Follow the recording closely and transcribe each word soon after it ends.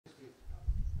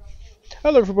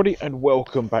Hello everybody and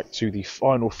welcome back to the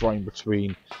final frame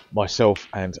between myself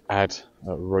and Ad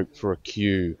Rope for a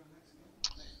Q.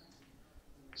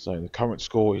 So the current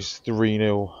score is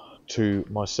 3-0 to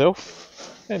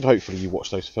myself, and hopefully you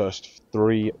watch those first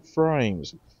 3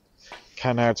 frames.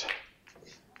 Can Ad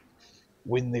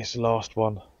win this last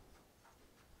one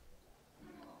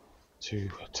to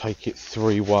take it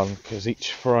 3-1, because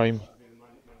each frame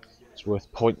is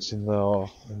worth points in the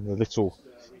little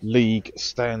league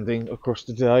standing across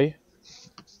the day.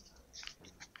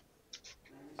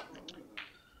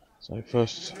 So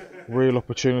first real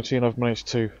opportunity, and I've managed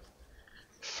to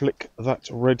flick that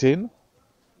red in.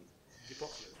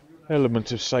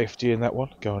 Element of safety in that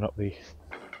one, going up the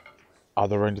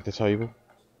other end of the table.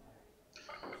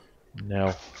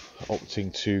 Now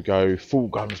opting to go full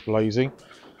guns blazing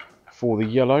for the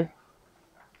yellow.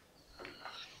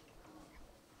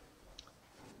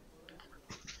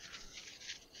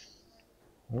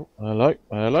 Oh, hello,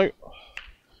 hello.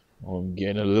 I'm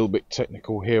getting a little bit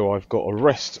technical here. I've got a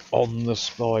rest on the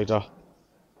spider.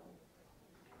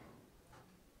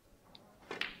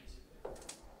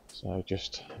 So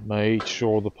just made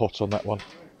sure of the pot on that one.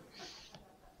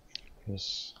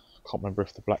 Because I can't remember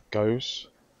if the black goes.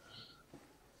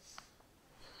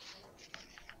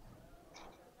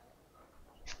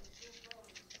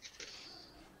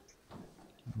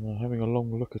 I'm having a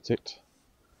long look at it.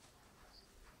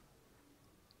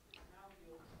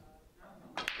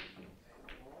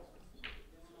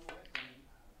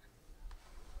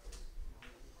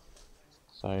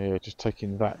 So yeah, just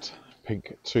taking that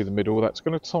pink to the middle. That's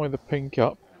going to tie the pink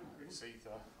up.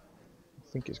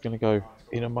 I think it's going to go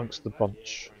in amongst the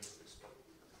bunch.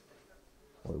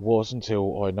 Well, it was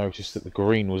until I noticed that the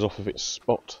green was off of its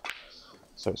spot.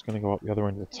 So it's going to go up the other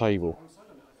end of the table.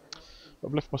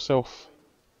 I've left myself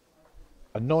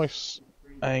a nice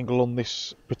angle on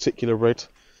this particular red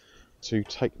to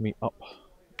take me up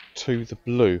to the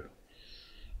blue.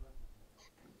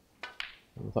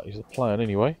 Well, that is the plan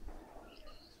anyway.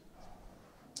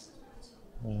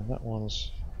 And that one's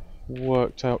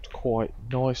worked out quite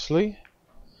nicely.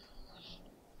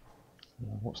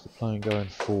 Now, what's the plan going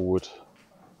forward?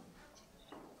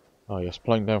 Oh yes,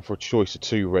 playing down for a choice of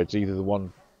 2 reds, either the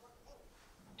one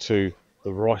to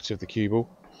the right of the cue ball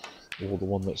or the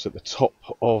one that's at the top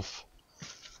of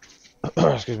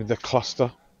excuse me, the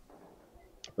cluster.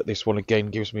 But this one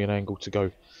again gives me an angle to go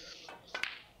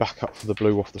back up for the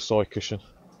blue off the side cushion.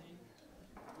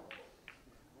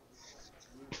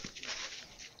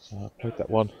 So I played that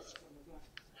one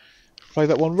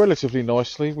relatively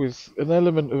nicely, with an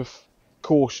element of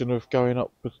caution of going up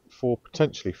for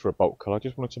potentially for a bulk colour. I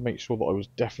just wanted to make sure that I was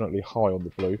definitely high on the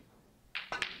blue.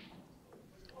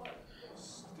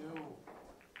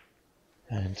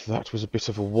 And that was a bit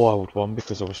of a wild one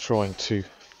because I was trying to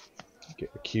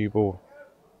get the cue ball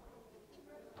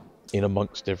in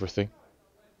amongst everything.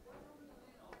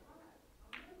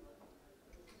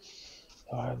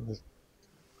 And the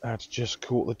Ad just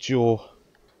caught the jaw,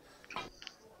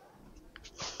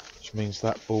 which means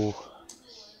that ball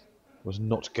was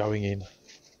not going in.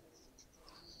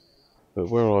 But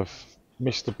where I've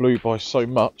missed the blue by so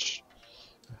much,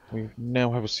 we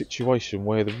now have a situation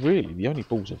where really the only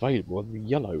balls available are the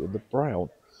yellow and the brown.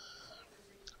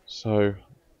 So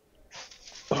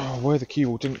where the cue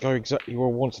ball didn't go exactly where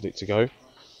I wanted it to go,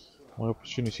 my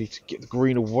opportunity to get the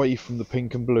green away from the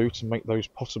pink and blue to make those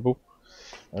possible,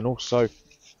 and also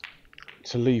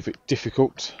to leave it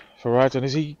difficult for Ad. And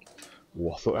is he...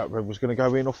 Oh, I thought that red was going to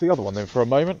go in off the other one then for a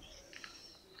moment.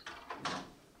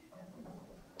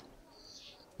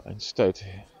 But instead,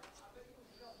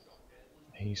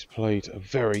 he's played a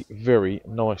very, very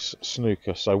nice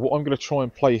snooker. So what I'm going to try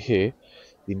and play here,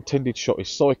 the intended shot is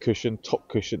side cushion, top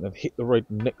cushion, and hit the red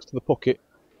next to the pocket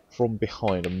from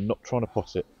behind. I'm not trying to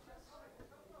pot it.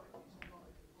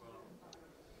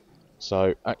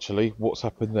 So actually what's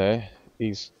happened there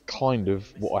is kind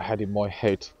of what I had in my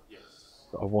head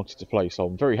that I wanted to play, so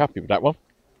I'm very happy with that one.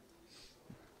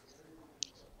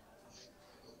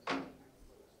 I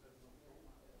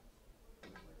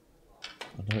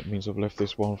know it means I've left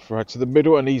this one for Ad to the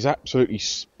middle, and he's absolutely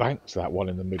spanked that one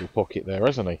in the middle pocket there,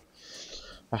 hasn't he?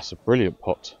 That's a brilliant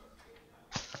pot.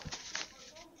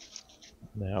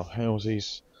 Now, how's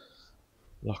his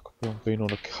luck been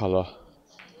on a colour?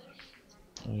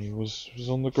 He was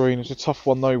on the green. It's a tough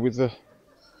one though with the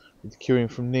cueing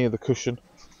from near the cushion.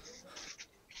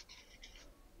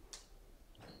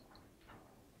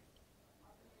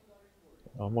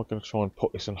 I'm not going to try and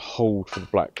put this and hold for the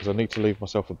black because I need to leave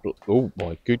myself a... Oh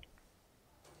my good...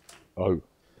 Oh.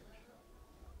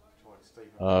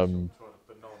 The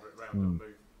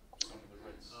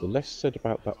less said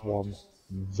about that one,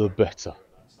 the better.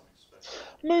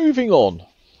 Moving on.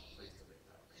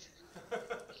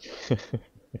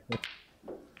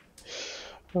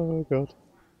 Oh god.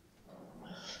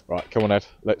 Right, come on Ed,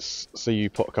 let's see you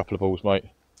put a couple of balls, mate.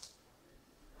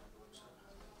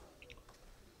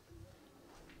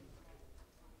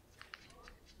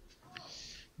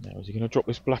 Now is he going to drop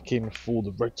this black in for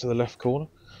the red to the left corner?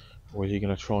 Or is he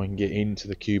going to try and get into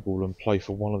the cue ball and play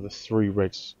for one of the three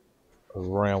reds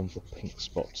around the pink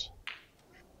spot?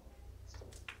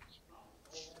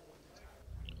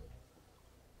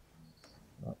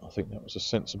 I think that was a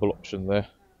sensible option there.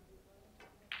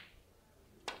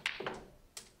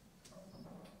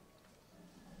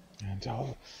 And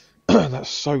oh, that's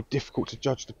so difficult to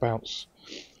judge the bounce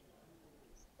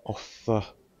off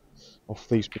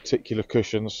these particular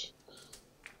cushions.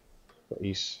 But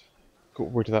he's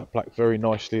got rid of that black very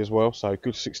nicely as well, so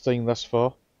good 16 thus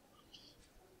far.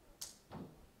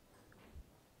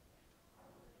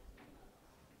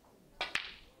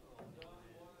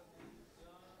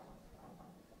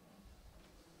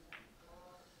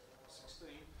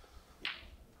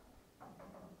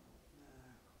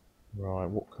 Right,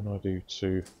 what can I do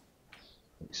to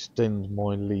extend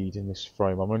my lead in this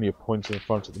frame? I'm only a point in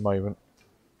front at the moment,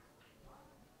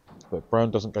 but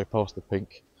brown doesn't go past the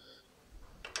pink,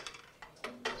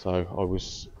 so I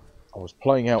was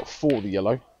playing out for the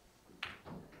yellow,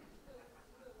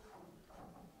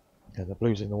 and the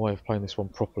blue's in the way of playing this one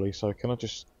properly. So can I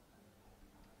just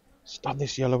stun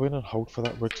this yellow in and hold for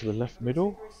that red to the left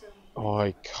middle?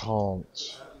 I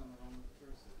can't.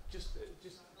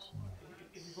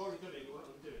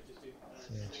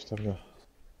 Yeah, just having a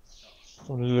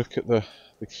look at the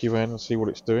QN and see what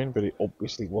it's doing, but it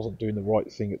obviously wasn't doing the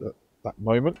right thing at that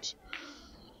moment.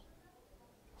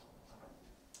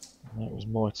 And that was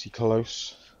mighty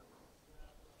close.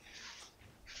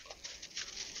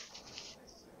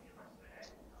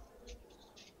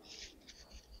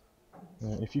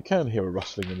 If you can hear a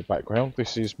rustling in the background,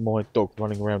 this is my dog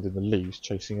running around in the leaves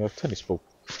chasing a tennis ball.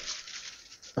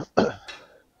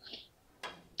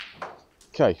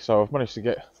 Okay, so I've managed to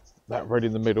get that red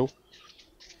in the middle.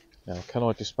 Now can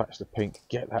I dispatch the pink,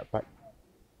 get that back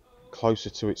closer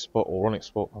to its spot or on its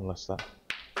spot, unless that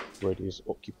red is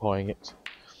occupying it.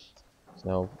 So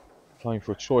now playing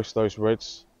for a choice those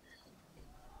reds.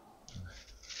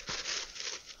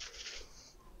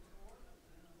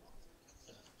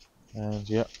 And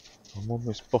yeah, I'm on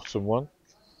this bottom one.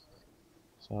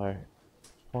 So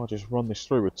if I just run this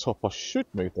through with top, I should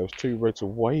move those two reds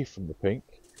away from the pink,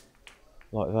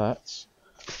 like that.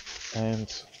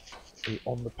 And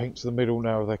on the pink to the middle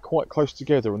now, they're quite close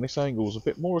together, and this angle is a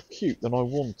bit more acute than I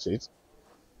wanted.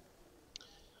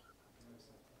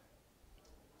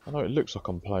 I know it looks like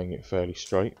I'm playing it fairly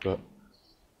straight, but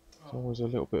it's always a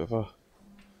little bit of a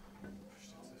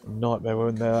nightmare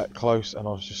when they're that close, and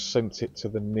I've just sent it to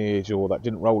the near jaw. That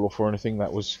didn't roll off or anything,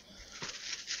 that was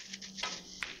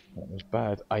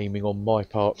bad aiming on my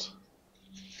part.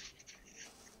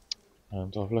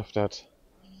 And I've left out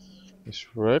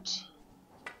this red.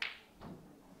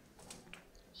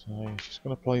 So he's just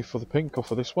going to play for the pink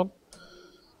off of this one.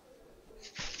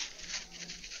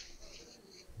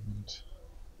 And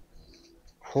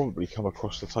probably come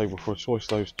across the table for a choice,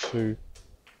 those two.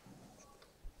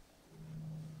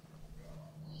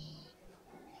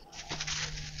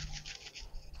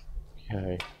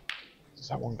 Okay. Does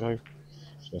that one go? I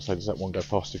was going to say, does that one go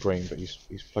past the green? But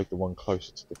he's played the one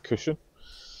closer to the cushion.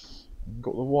 And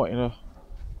got the white in a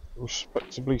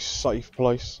respectably safe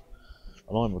place.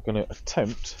 And I'm going to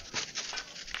attempt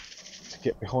to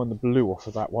get behind the blue off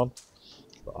of that one.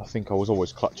 But I think I was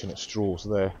always clutching at straws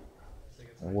there.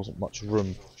 There wasn't much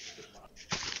room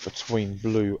between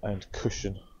blue and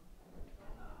cushion.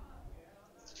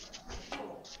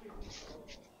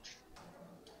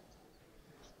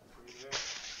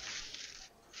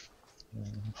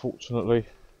 And unfortunately,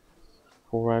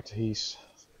 poor Ad, he's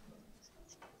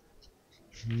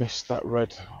missed that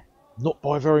red. Not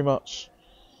by very much.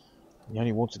 He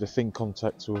only wanted a thin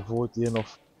contact to avoid the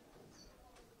in-off.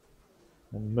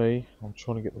 And me, I'm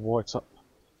trying to get the white up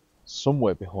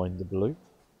somewhere behind the blue,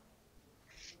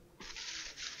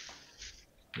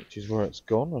 which is where it's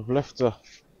gone. I've left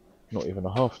not even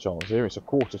a half chance here, it's a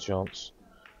quarter chance.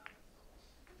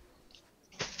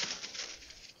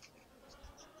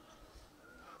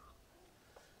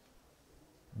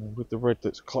 And with the red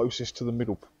that's closest to the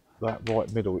middle, that right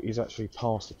middle, it is actually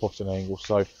past the potting angle,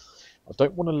 so I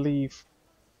don't want to leave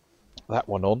that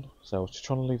one on. So I was just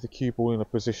trying to leave the cue ball in a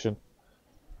position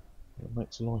that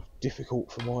makes life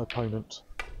difficult for my opponent.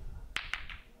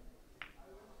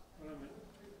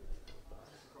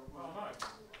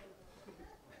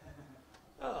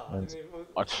 And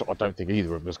I don't think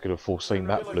either of us could have foreseen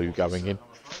that blue going in,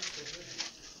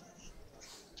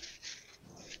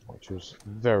 which was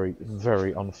very,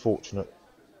 very unfortunate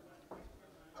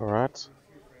for Ad.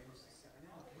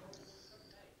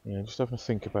 Yeah, just having to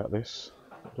think about this.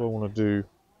 What do I want to do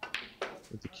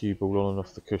with the cue ball on and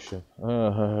off the cushion?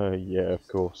 Yeah, of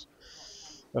course.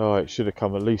 Oh, it should have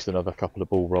come at least another couple of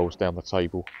ball rolls down the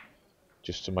table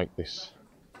just to make this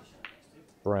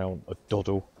brown a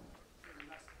doddle,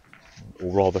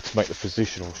 or rather to make the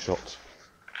positional shot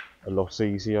a lot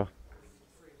easier.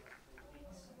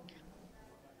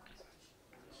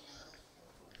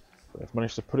 But I've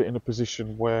managed to put it in a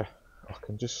position where I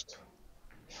can just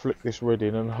flick this red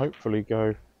in and hopefully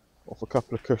go off a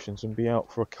couple of cushions and be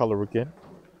out for a colour again.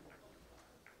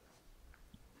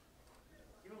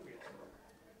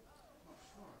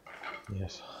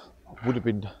 Yes, it would have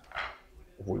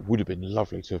been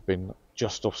lovely to have been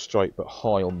just off straight but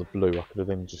high on the blue. I could have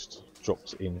then just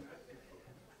dropped it in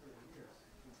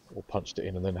or punched it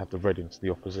in and then had the red into the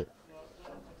opposite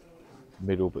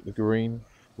middle, but the green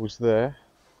was there.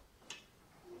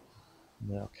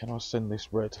 Now can I send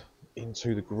this red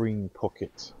into the green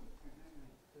pocket?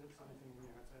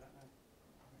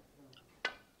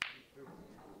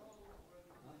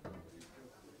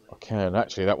 I can.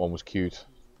 Actually, that one was cued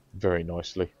very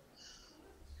nicely.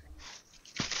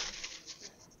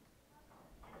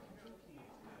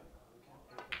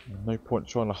 No point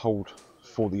trying to hold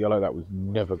for the yellow, that was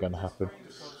never going to happen.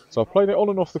 So I played it on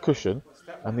and off the cushion,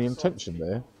 and the intention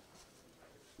there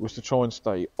was to try and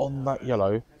stay on that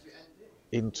yellow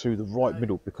into the right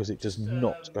middle because it does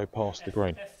not go past the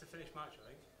green.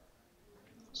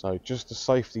 So just a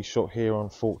safety shot here,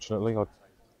 unfortunately. I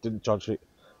didn't judge it,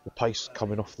 the pace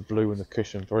coming off the blue and the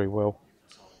cushion very well.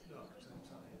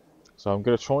 So I'm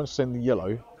going to try and send the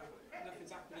yellow.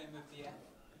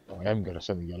 I am going to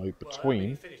send the yellow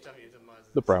between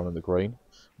the brown and the green,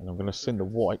 and I'm going to send the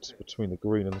white between the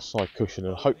green and the side cushion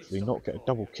and hopefully not get a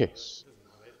double kiss.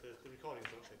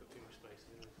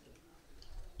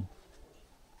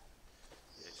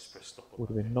 Would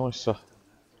have been nicer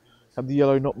had the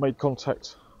yellow not made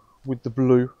contact with the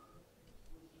blue.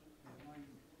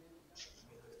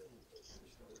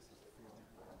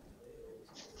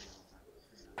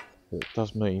 But it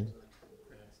does mean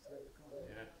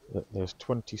that there's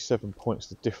 27 points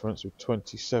the difference with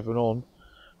 27 on.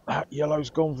 That yellow's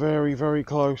gone very, very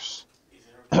close.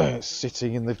 It's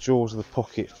sitting in the jaws of the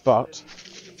pocket, but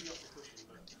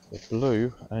the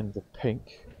blue and the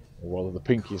pink, or rather the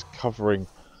pink is covering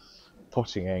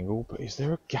potting angle, but is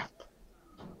there a gap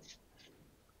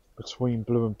between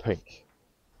blue and pink?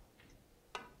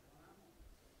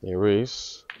 There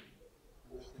is,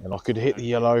 and I could hit the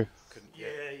yellow,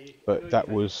 but that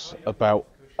was about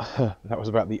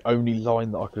the only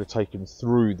line that I could have taken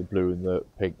through the blue and the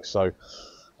pink. So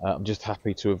I'm just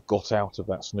happy to have got out of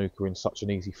that snooker in such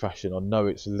an easy fashion. I know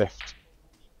it's left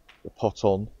the pot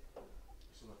on,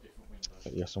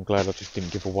 but yes, I'm glad I just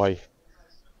didn't give away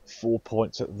 4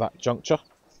 points at that juncture.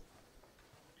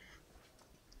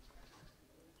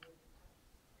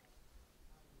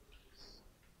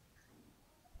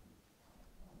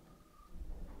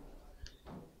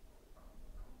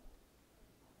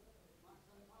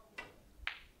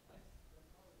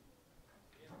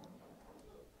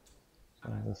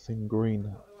 The thin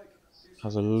green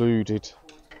has eluded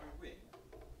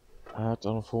Ad,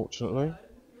 unfortunately.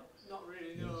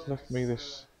 It's left me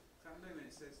this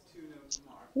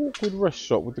awkward rest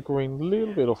shot with the green a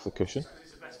little bit off the cushion.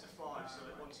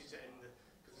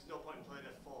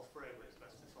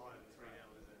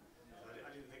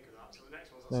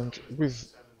 And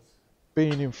with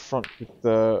being in front with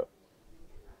the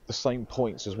same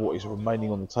points as what is remaining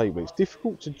on the table, it's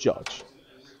difficult to judge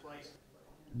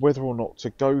whether or not to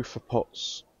go for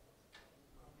pots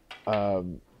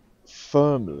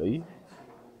firmly,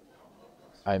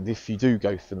 and if you do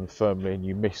go for them firmly and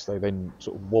you miss, they then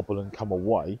sort of wobble and come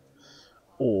away,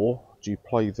 or do you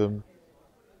play them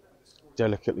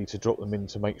delicately to drop them in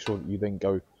to make sure that you then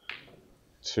go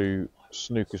to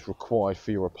snookers required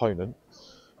for your opponent,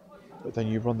 but then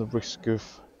you run the risk of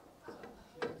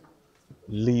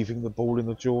leaving the ball in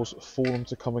the jaws for them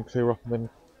to come and clear up and then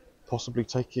possibly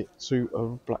take it to a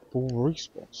black ball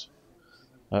response.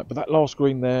 But that last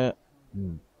green there,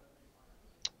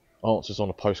 answers on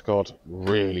a postcard.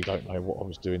 Really don't know what I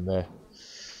was doing there,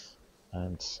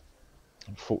 and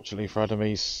unfortunately for Adam,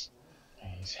 he's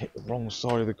hit the wrong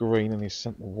side of the green and he's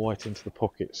sent the white into the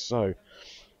pocket. So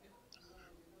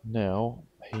now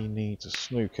he needs a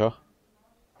snooker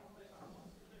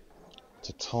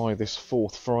to tie this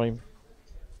fourth frame.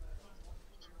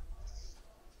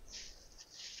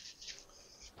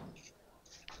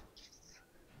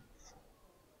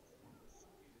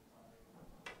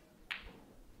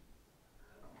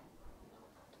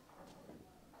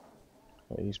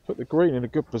 He's put the green in a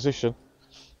good position.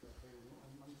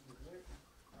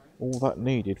 All that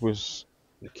needed was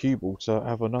the cue ball to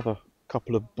have another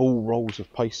couple of ball rolls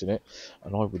of pace in it,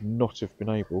 and I would not have been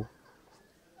able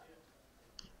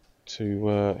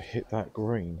to hit that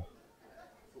green.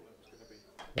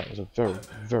 That was a very,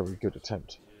 very good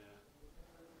attempt.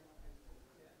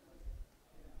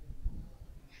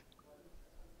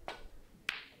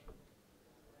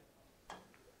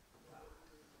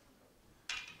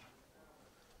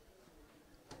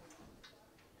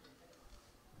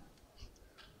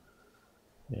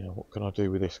 Now, what can I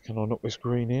do with this? Can I knock this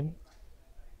green in?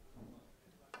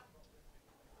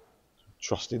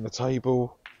 Trusting the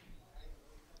table.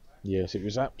 Yes, it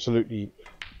was absolutely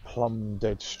plumb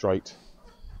dead straight.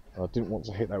 I didn't want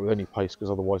to hit that with any pace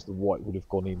because otherwise the white would have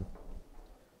gone in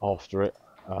after it.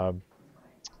 I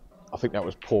think that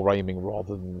was poor aiming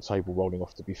rather than the table rolling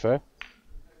off, to be fair.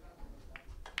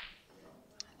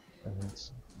 And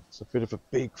it's a bit of a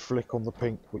big flick on the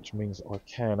pink, which means I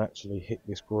can actually hit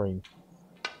this green.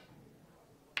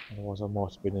 Otherwise I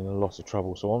might have been in a lot of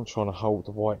trouble. So I'm trying to hold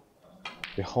the white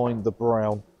behind the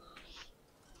brown.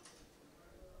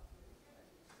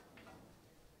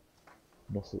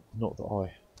 Not that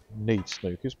I need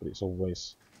snookers, but it's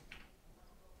always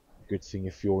a good thing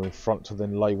if you're in front to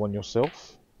then lay one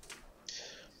yourself.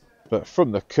 But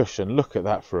from the cushion, look at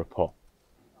that for a pot.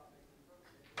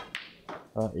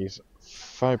 That is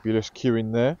fabulous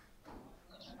cueing there.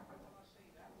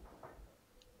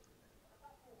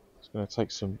 It's going to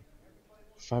take some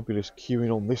fabulous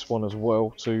cueing on this one as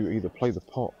well to either play the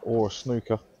pot or a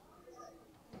snooker.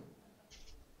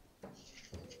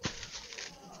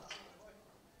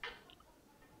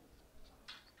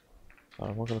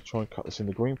 Am I going to try and cut this in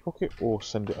the green pocket or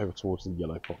send it over towards the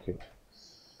yellow pocket?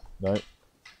 No.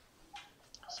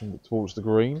 Send it towards the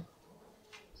green.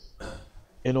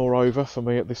 In or over for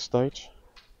me at this stage.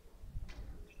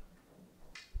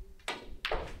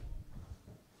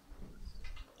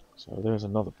 So there's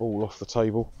another ball off the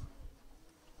table.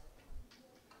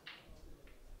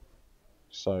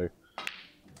 So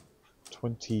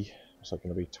 20, what's that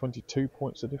going to be? 22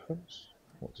 points of difference?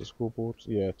 What's the scoreboard?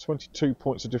 Yeah, 22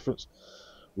 points of difference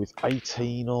with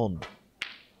 18 on.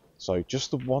 So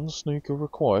just the one snooker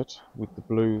required with the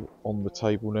blue on the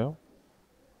table now.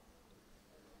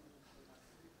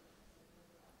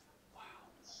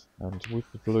 And with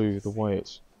the blue, the way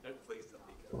it's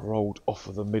rolled off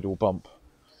of the middle bump,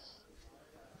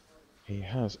 he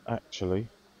has actually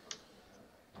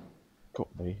got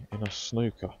me in a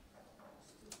snooker.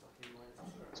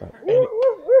 So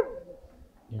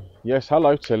yes,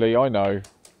 hello Tilly, I know.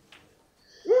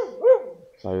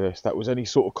 So yes, that was any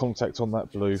sort of contact on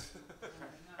that blue.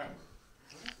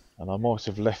 And I might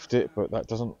have left it, but that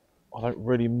doesn't, I don't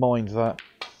really mind that.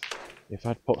 If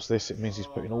Ad pots this, it means he's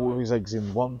putting all of his eggs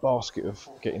in one basket of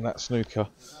getting that snooker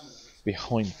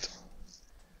behind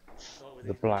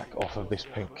the black off of this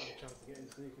pink.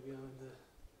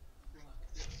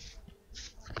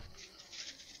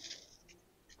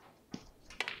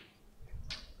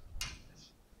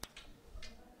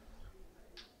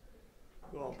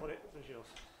 Go on, put it, finish yours.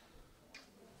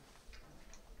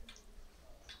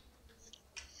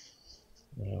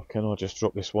 Now, can I just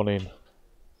drop this one in?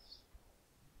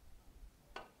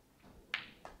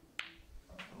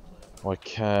 I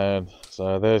can.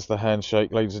 So there's the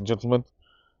handshake, ladies and gentlemen.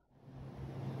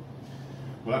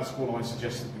 Well, that's what I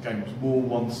suggested. The game was more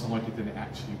one-sided than it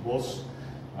actually was.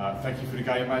 Thank you for the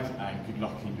game, Ad, and good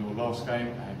luck in your last game.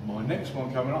 And my next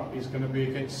one coming up is going to be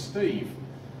against Steve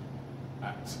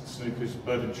at Snooker's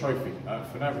Burden Trophy.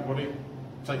 For now, everybody,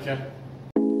 take care.